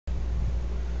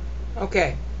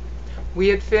Okay, we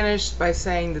had finished by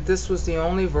saying that this was the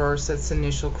only verse that's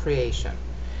initial creation.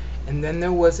 And then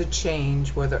there was a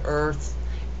change where the earth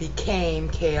became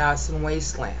chaos and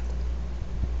wasteland.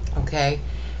 Okay?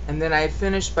 And then I had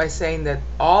finished by saying that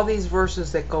all these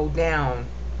verses that go down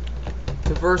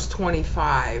to verse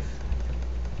 25,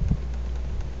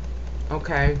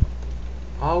 okay,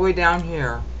 all the way down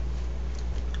here,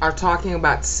 are talking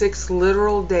about 6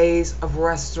 literal days of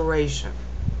restoration.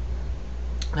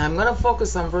 Now I'm going to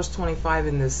focus on verse 25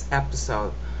 in this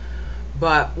episode,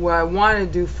 but what I want to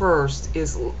do first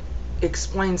is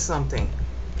explain something.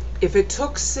 If it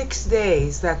took 6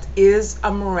 days, that is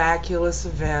a miraculous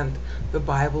event the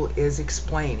Bible is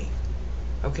explaining.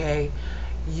 Okay?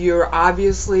 You're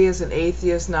obviously, as an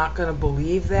atheist, not going to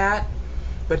believe that.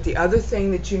 But the other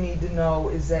thing that you need to know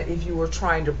is that if you were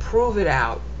trying to prove it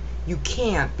out, you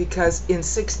can't, because in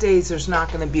 6 days there's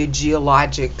not going to be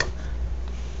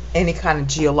any kind of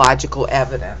geological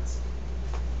evidence.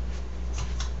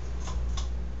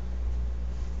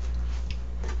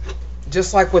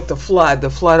 Just like with the flood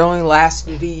only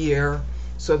lasted a year,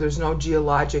 so there's no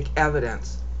geologic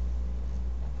evidence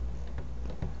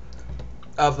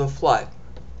of the flood.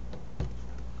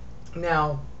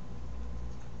 Now,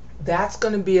 that's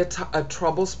going to be a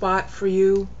trouble spot for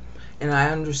you, and I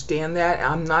understand that.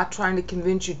 I'm not trying to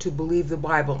convince you to believe the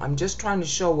Bible. I'm just trying to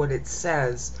show what it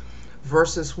says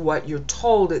versus what you're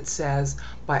told it says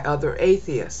by other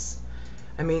atheists.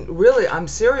 I mean, really, I'm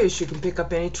serious. You can pick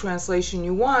up any translation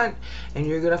you want, and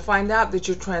you're going to find out that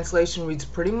your translation reads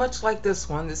pretty much like this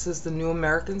one. This is the New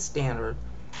American Standard.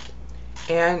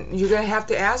 And you're going to have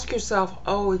to ask yourself,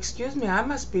 oh, excuse me, I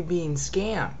must be being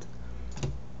scammed.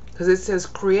 Because it says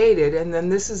created, and then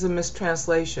this is a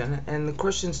mistranslation, and the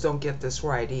Christians don't get this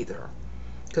right either,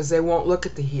 because they won't look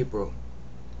at the Hebrew.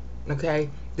 Okay?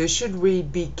 This should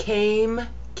read became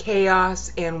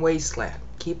chaos and wasteland.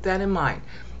 Keep that in mind.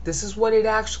 This is what it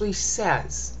actually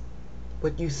says.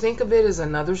 What you think of it is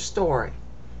another story.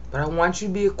 But I want you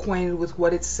to be acquainted with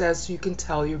what it says so you can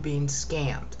tell you're being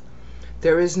scammed.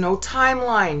 There is no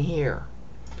timeline here.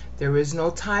 There is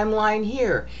no timeline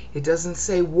here. It doesn't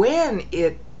say when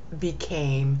it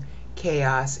became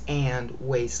chaos and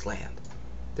wasteland.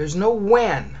 There's no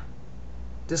when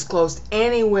disclosed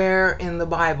anywhere in the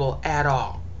Bible at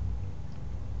all.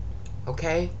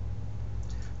 Okay?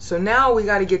 So now we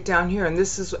got to get down here, and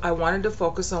this is, I wanted to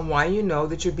focus on why you know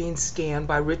that you're being scammed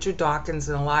by Richard Dawkins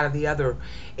and a lot of the other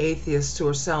atheists who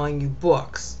are selling you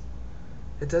books.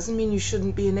 It doesn't mean you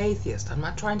shouldn't be an atheist. I'm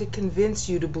not trying to convince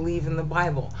you to believe in the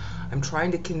Bible. I'm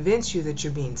trying to convince you that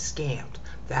you're being scammed.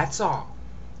 That's all.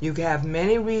 You have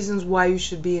many reasons why you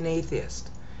should be an atheist.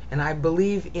 And I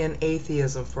believe in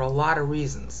atheism for a lot of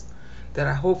reasons that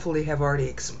I hopefully have already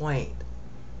explained.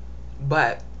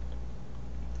 But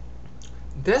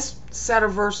this set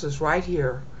of verses right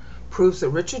here proves that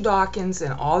Richard Dawkins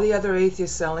and all the other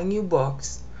atheists selling you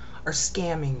books are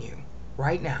scamming you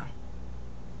right now.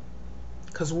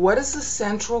 Because what is the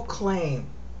central claim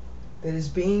that is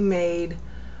being made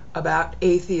about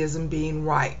atheism being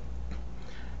right?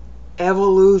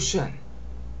 Evolution.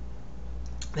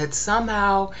 That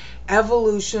somehow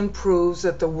evolution proves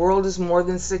that the world is more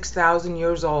than 6,000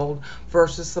 years old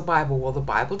versus the Bible. Well, the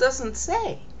Bible doesn't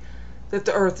say that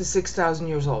the earth is 6,000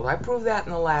 years old. I proved that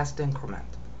in the last increment.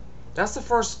 That's the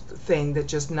first thing that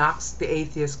just knocks the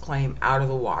atheist claim out of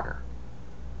the water.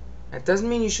 It doesn't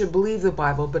mean you should believe the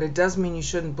Bible, but it does mean you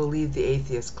shouldn't believe the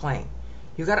atheist claim.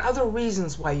 You got other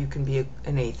reasons why you can be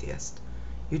an atheist.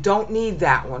 You don't need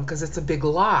that one because it's a big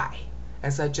lie,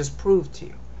 as I just proved to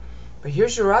you. But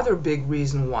here's your other big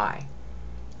reason why.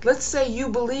 Let's say you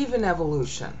believe in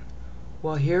evolution.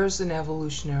 Well, here's an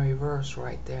evolutionary verse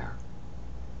right there.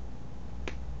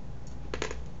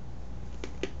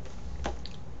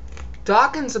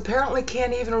 Dawkins apparently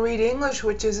can't even read English,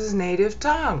 which is his native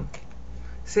tongue.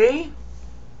 See?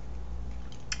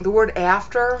 The word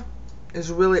after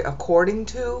is really according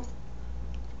to,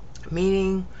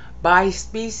 meaning by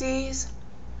species.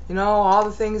 You know, all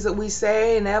the things that we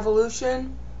say in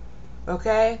evolution.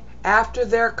 Okay? After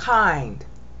their kind.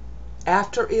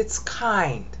 After its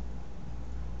kind.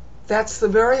 That's the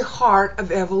very heart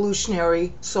of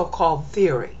evolutionary so-called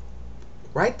theory.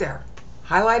 Right there.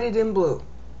 Highlighted in blue.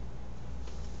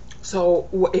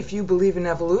 So if you believe in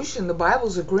evolution, the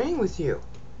Bible's agreeing with you.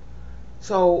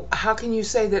 So how can you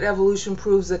say that evolution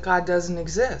proves that God doesn't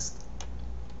exist?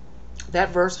 That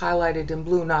verse highlighted in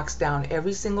blue knocks down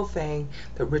every single thing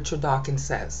that Richard Dawkins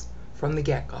says from the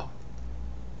get-go.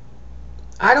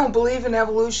 I don't believe in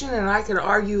evolution, and I could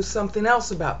argue something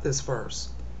else about this verse.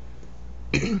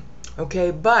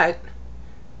 Okay, but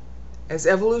As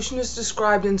evolution is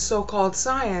described in so-called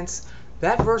science,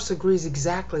 that verse agrees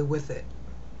exactly with it.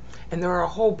 And there are a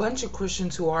whole bunch of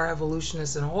Christians who are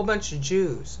evolutionists and a whole bunch of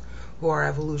Jews who are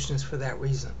evolutionists for that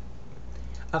reason.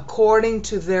 According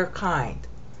to their kind.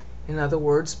 In other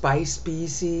words, by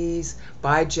species,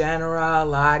 by genera,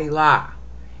 la-di-la.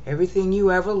 Everything you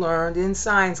ever learned in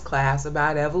science class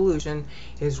about evolution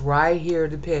is right here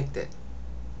depicted.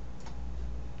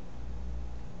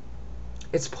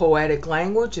 It's poetic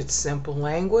language, it's simple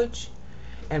language.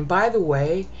 And by the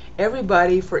way,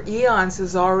 everybody for eons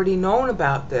has already known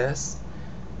about this.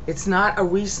 It's not a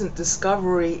recent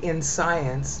discovery in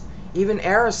science. Even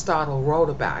Aristotle wrote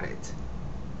about it.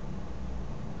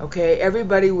 Okay,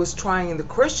 everybody was trying, the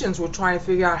Christians were trying to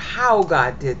figure out how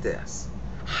God did this.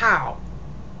 How?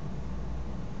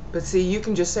 But see, you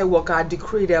can just say, well, God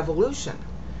decreed evolution.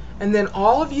 And then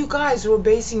all of you guys who are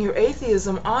basing your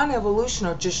atheism on evolution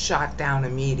are just shot down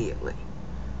immediately.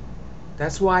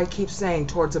 That's why I keep saying,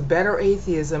 towards a better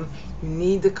atheism, you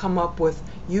need to come up with,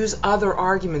 use other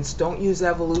arguments. Don't use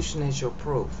evolution as your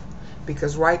proof.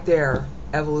 Because right there,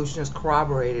 evolution is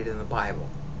corroborated in the Bible.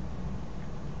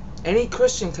 Any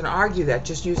Christian can argue that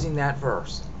just using that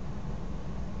verse.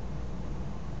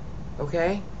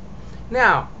 Okay?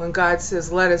 Now, when God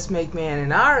says, let us make man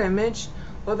in our image,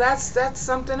 well, that's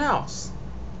something else.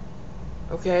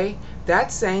 Okay?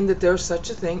 That's saying that there's such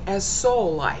a thing as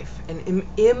soul life, an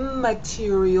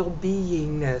immaterial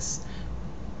beingness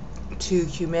to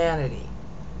humanity.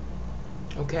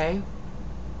 Okay?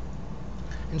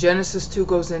 And Genesis 2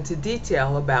 goes into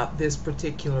detail about this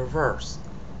particular verse.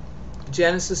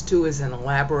 Genesis 2 is an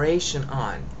elaboration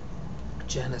on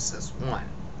Genesis 1.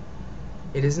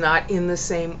 It is not in the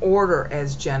same order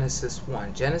as Genesis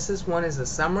 1. Genesis 1 is a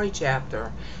summary chapter.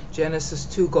 Genesis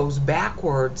 2 goes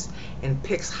backwards and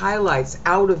picks highlights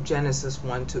out of Genesis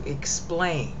 1 to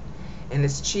explain. And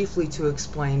it's chiefly to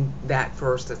explain that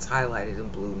verse that's highlighted in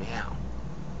blue now.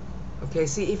 Okay,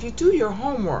 see, if you do your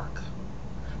homework,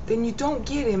 then you don't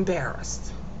get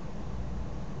embarrassed.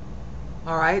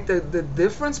 All right, the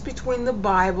difference between the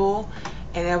Bible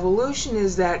and evolution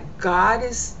is that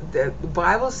the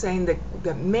Bible is saying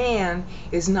that man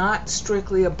is not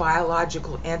strictly a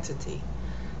biological entity.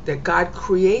 That God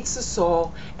creates a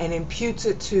soul and imputes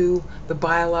it to the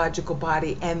biological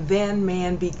body, and then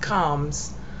man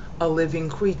becomes a living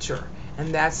creature.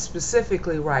 And that's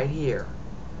specifically right here.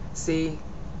 See,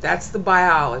 that's the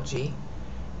biology.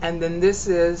 And then this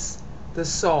is the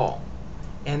soul.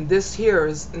 And this here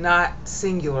is not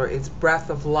singular, it's breath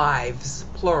of lives,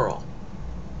 plural.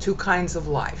 Two kinds of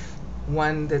life.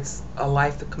 One that's a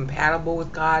life that's compatible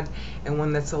with God, and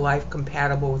one that's a life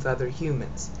compatible with other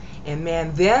humans. And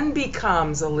man then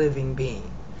becomes a living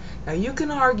being. Now you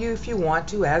can argue if you want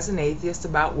to as an atheist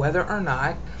about whether or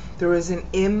not there is an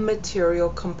immaterial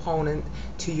component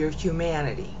to your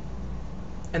humanity.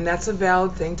 And that's a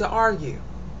valid thing to argue.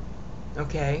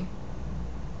 Okay?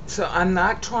 So I'm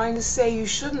not trying to say you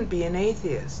shouldn't be an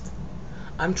atheist.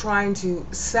 I'm trying to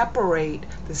separate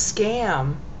the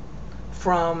scam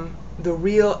from the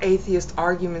real atheist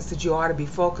arguments that you ought to be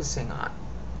focusing on,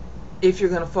 if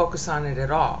you're going to focus on it at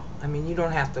all. I mean, you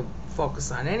don't have to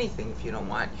focus on anything if you don't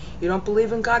want. You don't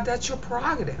believe in God, that's your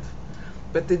prerogative.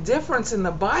 But the difference in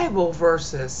the Bible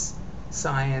versus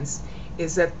science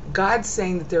is that God's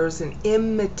saying that there is an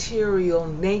immaterial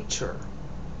nature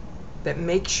that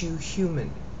makes you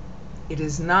human. It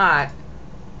is not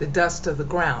the dust of the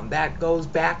ground. That goes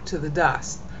back to the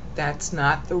dust. That's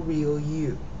not the real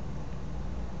you.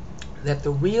 That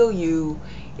the real you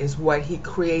is what he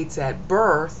creates at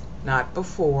birth, not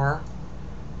before.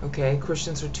 Okay,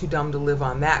 Christians are too dumb to live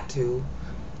on that too.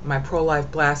 My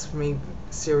pro-life blasphemy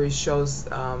series shows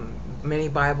many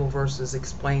Bible verses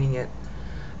explaining it,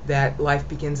 that life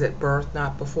begins at birth,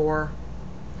 not before,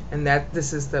 and that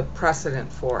this is the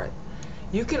precedent for it.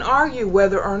 You can argue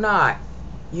whether or not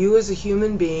you as a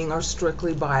human being are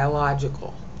strictly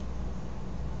biological.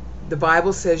 The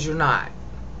Bible says you're not.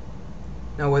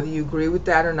 Now, whether you agree with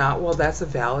that or not, well, that's a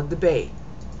valid debate.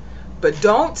 But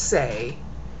don't say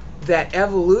that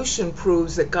evolution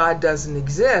proves that God doesn't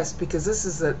exist, because this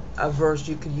is a verse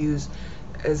you could use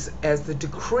as the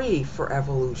decree for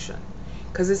evolution.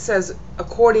 Because it says,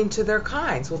 according to their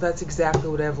kinds. Well, that's exactly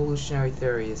what evolutionary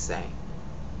theory is saying.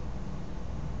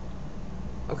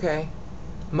 Okay?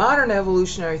 Modern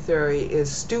evolutionary theory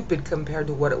is stupid compared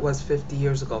to what it was 50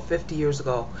 years ago. 50 years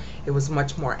ago, it was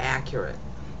much more accurate.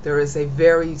 There is a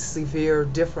very severe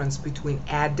difference between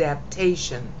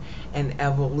adaptation and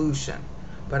evolution.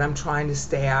 But I'm trying to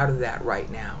stay out of that right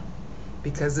now,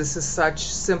 because this is such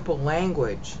simple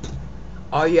language.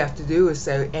 All you have to do is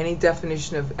say any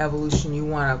definition of evolution you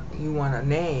want to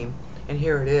name, And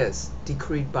here it is,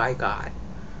 decreed by God.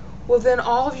 Well, then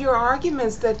all of your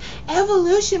arguments that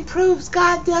evolution proves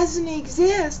God doesn't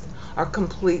exist are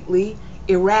completely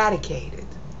eradicated,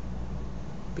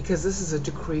 because this is a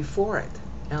decree for it.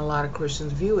 And a lot of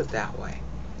Christians view it that way.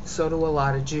 So do a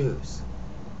lot of Jews.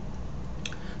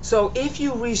 So if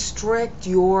you restrict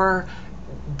your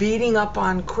beating up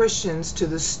on Christians to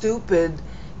the stupid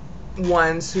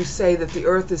ones who say that the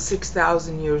earth is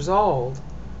 6,000 years old,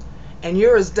 and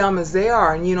you're as dumb as they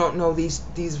are and you don't know these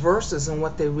verses and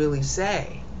what they really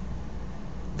say,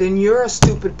 then you're a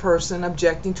stupid person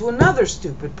objecting to another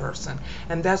stupid person.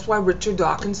 And that's why Richard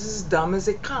Dawkins is as dumb as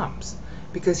it comes,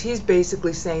 because he's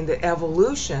basically saying that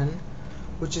evolution,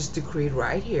 which is decreed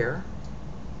right here,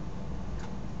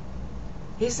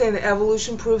 he's saying that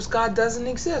evolution proves God doesn't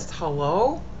exist.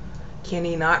 Hello? Can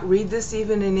he not read this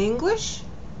even in English?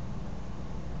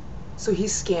 So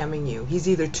he's scamming you. He's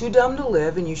either too dumb to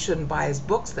live and you shouldn't buy his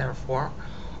books therefore,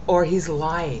 or he's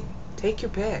lying. Take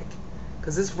your pick,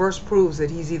 because this verse proves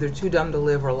that he's either too dumb to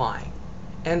live or lying.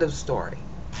 End of story.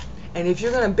 And if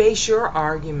you're going to base your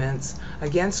arguments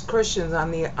against Christians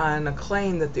on a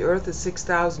claim that the earth is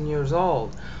 6,000 years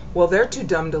old, well, they're too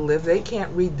dumb to live. They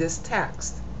can't read this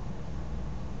text.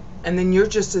 And then you're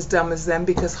just as dumb as them,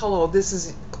 because, hello, this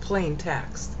is plain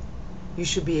text. You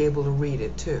should be able to read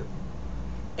it too.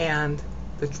 And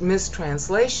the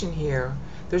mistranslation here,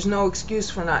 there's no excuse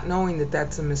for not knowing that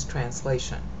that's a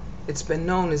mistranslation. It's been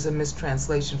known as a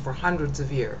mistranslation for hundreds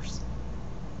of years.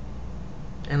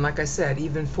 And like I said,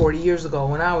 even 40 years ago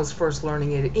when I was first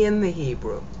learning it in the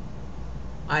Hebrew,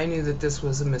 I knew that this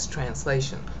was a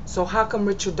mistranslation. So how come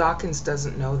Richard Dawkins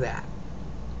doesn't know that?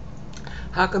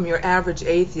 How come your average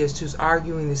atheist who's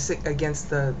arguing against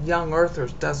the young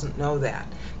earthers doesn't know that?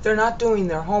 They're not doing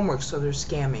their homework, so they're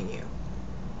scamming you.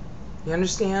 You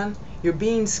understand? You're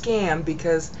being scammed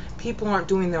because people aren't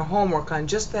doing their homework on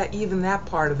just that, even that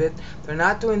part of it. They're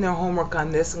not doing their homework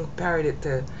on this and comparing it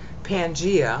to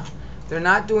Pangea. They're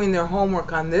not doing their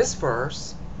homework on this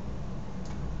verse,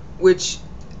 which,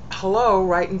 hello,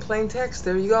 right in plain text,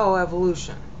 there you go,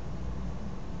 evolution.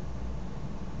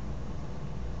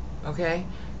 Okay?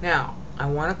 Now, I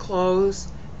want to close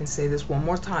and say this one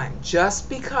more time. Just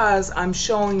because I'm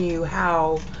showing you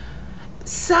how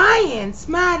science,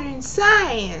 modern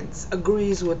science,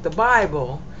 agrees with the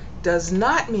Bible does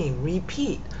not mean,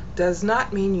 repeat, does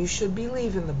not mean you should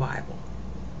believe in the Bible.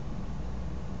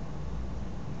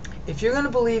 If you're going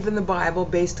to believe in the Bible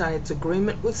based on its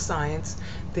agreement with science,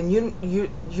 then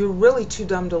you're really too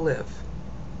dumb to live.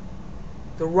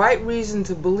 The right reason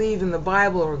to believe in the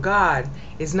Bible or God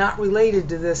is not related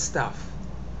to this stuff.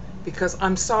 Because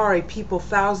I'm sorry, people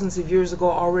thousands of years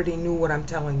ago already knew what I'm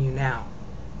telling you now.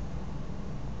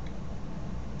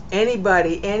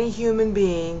 Anybody, any human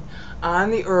being on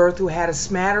the earth who had a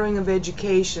smattering of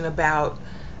education about,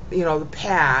 the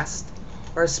past,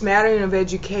 or a smattering of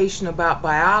education about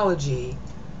biology,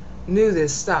 knew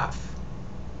this stuff.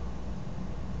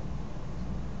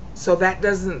 So that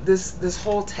doesn't, this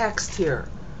whole text here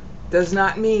does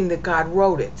not mean that God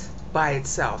wrote it by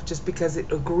itself just because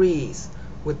it agrees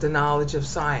with the knowledge of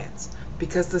science,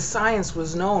 because the science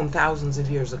was known thousands of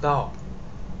years ago.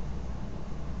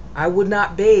 I would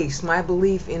not base my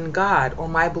belief in God or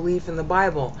my belief in the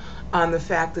Bible on the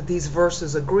fact that these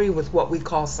verses agree with what we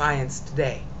call science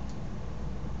today.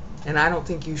 And I don't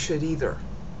think you should either.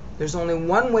 There's only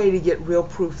one way to get real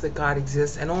proof that God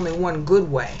exists, and only one good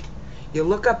way. You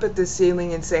look up at the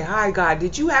ceiling and say, "Hi God,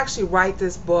 did you actually write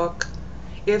this book?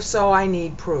 If so, I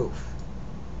need proof."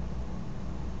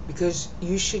 Because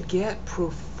you should get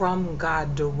proof from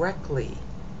God directly.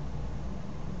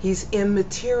 He's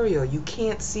immaterial. You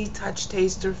can't see, touch,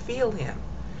 taste, or feel him.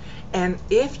 And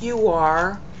if you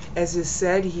are, as is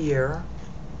said here,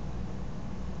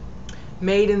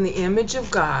 made in the image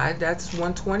of God, that's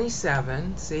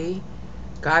 127, see?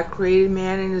 God created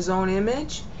man in his own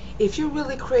image. If you're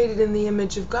really created in the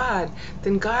image of God,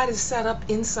 then God is set up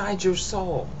inside your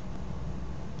soul.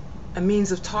 A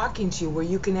means of talking to you where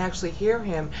you can actually hear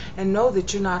him and know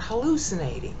that you're not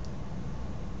hallucinating.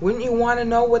 Wouldn't you want to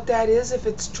know what that is if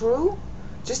it's true?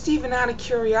 Just even out of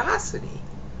curiosity,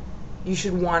 you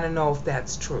should want to know if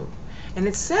that's true. And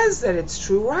it says that it's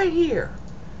true right here,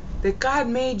 that God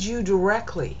made you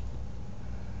directly.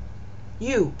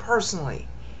 You, personally.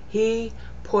 He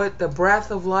put the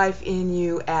breath of life in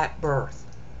you at birth.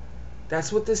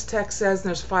 That's what this text says, and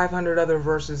there's 500 other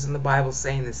verses in the Bible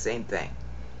saying the same thing.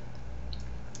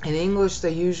 In English,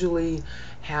 they usually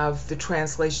have the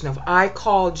translation of "I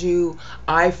called you,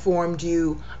 I formed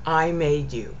you, I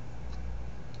made you."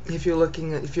 If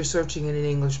you're searching in an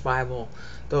English Bible,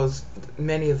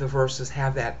 many of the verses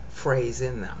have that phrase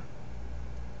in them.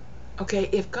 Okay,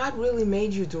 if God really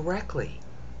made you directly,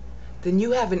 then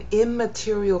you have an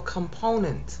immaterial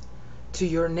component to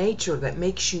your nature that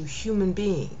makes you human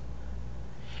being.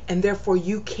 And therefore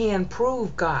you can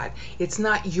prove God. It's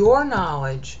not your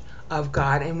knowledge of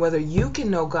God and whether you can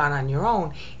know God on your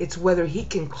own, it's whether he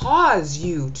can cause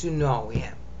you to know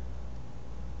him.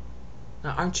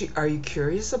 Now, are you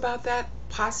curious about that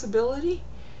possibility?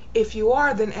 If you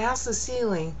are, then ask the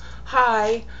ceiling,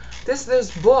 hi,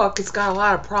 this book, it's got a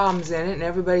lot of problems in it and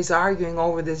everybody's arguing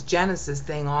over this Genesis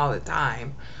thing all the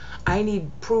time. I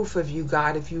need proof of you,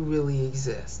 God, if you really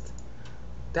exist.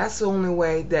 That's the only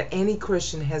way that any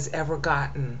Christian has ever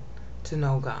gotten to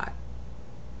know God.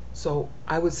 So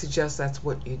I would suggest that's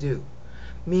what you do.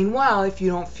 Meanwhile, if you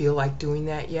don't feel like doing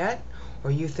that yet,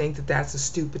 or you think that that's a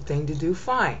stupid thing to do,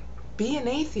 fine. Be an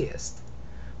atheist.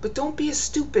 But don't be a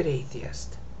stupid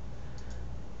atheist.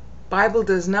 Bible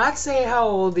does not say how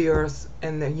old the earth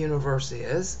and the universe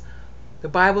is. The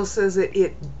Bible says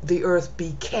that the earth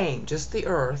became, just the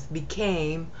earth,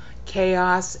 became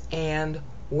chaos and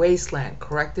wasteland,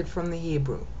 corrected from the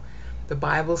Hebrew. The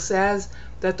Bible says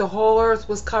that the whole earth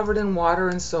was covered in water,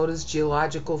 and so does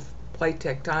geological plate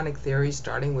tectonic theory,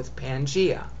 starting with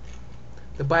Pangea.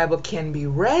 The Bible can be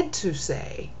read to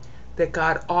say that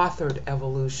God authored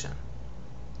evolution,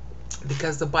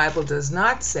 because the Bible does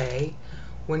not say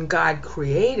when God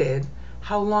created,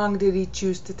 how long did he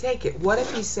choose to take it? What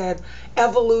if he said,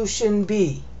 evolution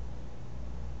be?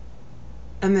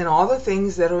 And then all the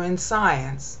things that are in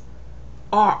science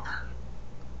are.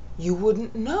 You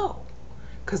wouldn't know,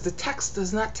 because the text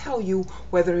does not tell you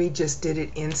whether he just did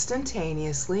it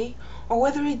instantaneously or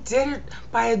whether he did it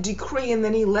by a decree and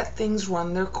then he let things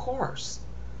run their course.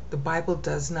 The Bible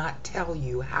does not tell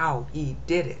you how he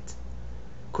did it.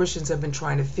 Christians have been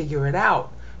trying to figure it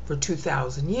out for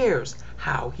 2,000 years,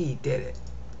 how he did it.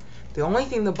 The only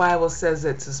thing the Bible says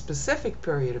that's a specific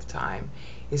period of time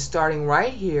is starting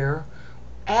right here,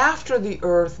 after the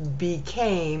earth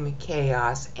became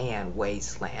chaos and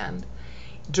wasteland.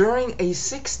 During a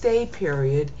 6-day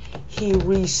period, he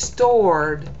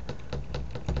restored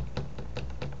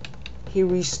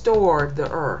the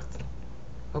earth.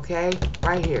 Okay,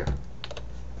 right here.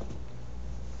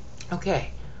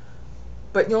 Okay,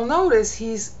 but you'll notice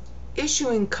he's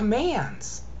issuing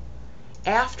commands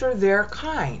after their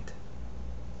kind.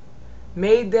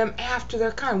 Made them after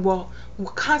their kind. Well,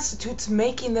 what constitutes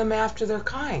making them after their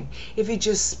kind? If he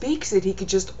just speaks it, he could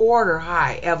just order,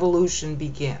 hi, evolution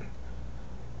begin.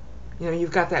 You know,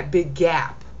 you've got that big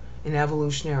gap in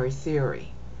evolutionary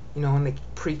theory, you know, in the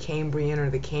pre-Cambrian or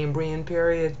the Cambrian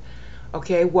period.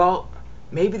 Okay, well,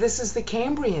 maybe this is the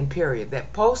Cambrian period,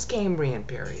 that post-Cambrian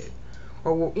period,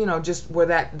 or, you know, just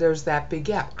where there's that big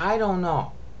gap. I don't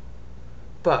know.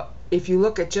 But if you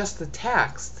look at just the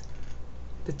text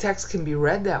can be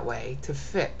read that way to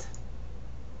fit.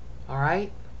 All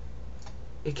right?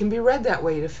 It can be read that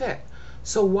way to fit.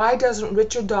 So why doesn't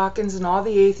Richard Dawkins and all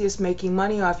the atheists making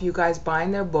money off you guys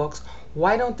buying their books,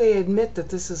 why don't they admit that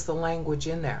this is the language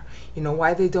in there? You know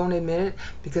why they don't admit it?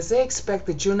 Because they expect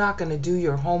that you're not going to do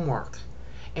your homework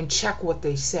and check what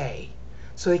they say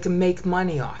so they can make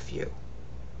money off you.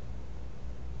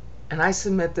 And I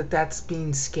submit that that's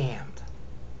being scammed.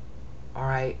 All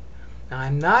right? Now,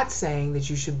 I'm not saying that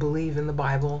you should believe in the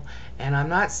Bible, and I'm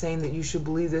not saying that you should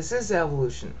believe this is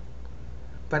evolution.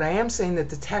 But I am saying that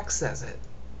the text says it.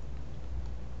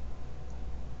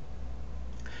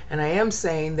 And I am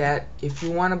saying that if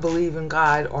you want to believe in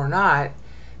God or not,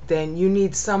 then you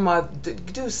need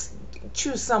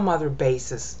choose some other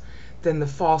basis than the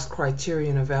false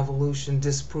criterion of evolution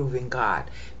disproving God,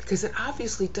 because it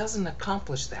obviously doesn't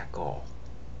accomplish that goal.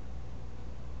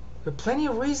 There are plenty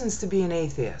of reasons to be an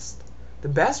atheist. The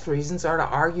best reasons are to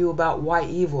argue about why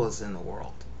evil is in the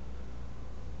world.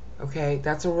 Okay,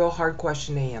 that's a real hard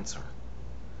question to answer.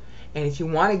 And if you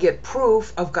want to get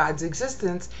proof of God's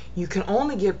existence, you can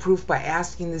only get proof by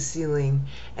asking the ceiling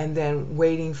and then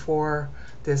waiting for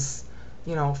this,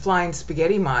 you know, flying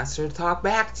spaghetti monster to talk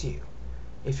back to you.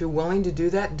 If you're willing to do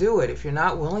that, do it. If you're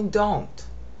not willing, don't.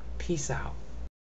 Peace out.